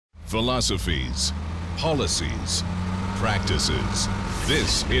philosophies, policies, practices.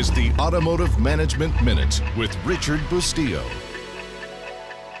 This is the Automotive Management Minute with Richard Bustillo.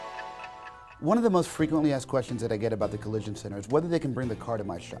 One of the most frequently asked questions that I get about the collision center is whether they can bring the car to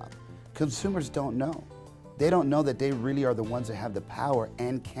my shop. Consumers don't know. They don't know that they really are the ones that have the power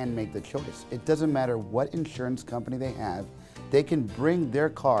and can make the choice. It doesn't matter what insurance company they have, they can bring their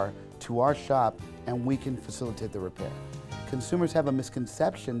car to our shop and we can facilitate the repair. Consumers have a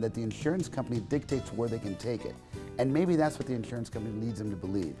misconception that the insurance company dictates where they can take it. And maybe that's what the insurance company leads them to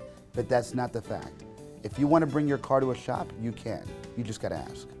believe, but that's not the fact. If you want to bring your car to a shop, you can. You just got to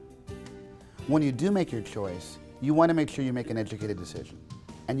ask. When you do make your choice, you want to make sure you make an educated decision.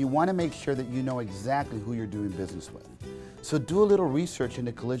 And you want to make sure that you know exactly who you're doing business with. So do a little research in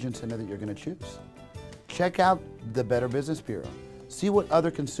the collision center that you're going to choose. Check out the Better Business Bureau. See what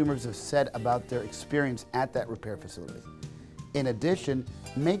other consumers have said about their experience at that repair facility. In addition,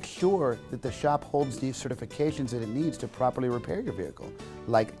 make sure that the shop holds the certifications that it needs to properly repair your vehicle,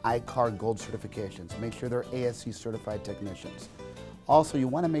 like iCar Gold certifications. Make sure they're ASC certified technicians. Also, you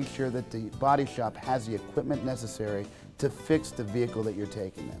want to make sure that the body shop has the equipment necessary to fix the vehicle that you're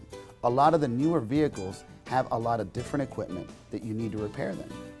taking them. A lot of the newer vehicles have a lot of different equipment that you need to repair them.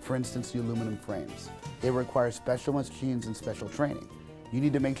 For instance, the aluminum frames. They require special machines and special training. You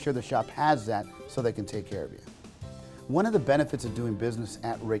need to make sure the shop has that so they can take care of you. One of the benefits of doing business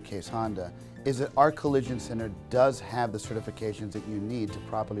at Rick Case Honda is that our collision center does have the certifications that you need to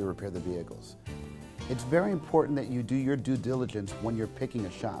properly repair the vehicles. It's very important that you do your due diligence when you're picking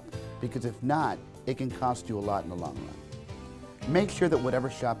a shop, because if not, it can cost you a lot in the long run. Make sure that whatever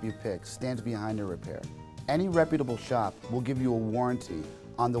shop you pick stands behind the repair. Any reputable shop will give you a warranty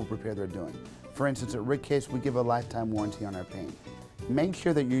on the repair they're doing. For instance, at Rick Case, we give a lifetime warranty on our paint. Make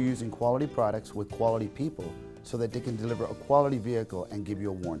sure that you're using quality products with quality people so that they can deliver a quality vehicle and give you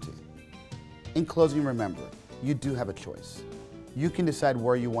a warranty. In closing, remember, you do have a choice. You can decide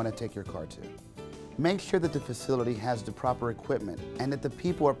where you want to take your car to. Make sure that the facility has the proper equipment and that the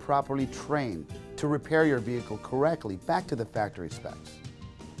people are properly trained to repair your vehicle correctly back to the factory specs.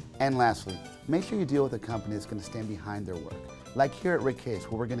 And lastly, make sure you deal with a company that's going to stand behind their work, like here at Rick Case,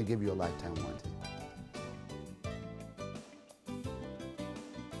 where we're going to give you a lifetime warranty.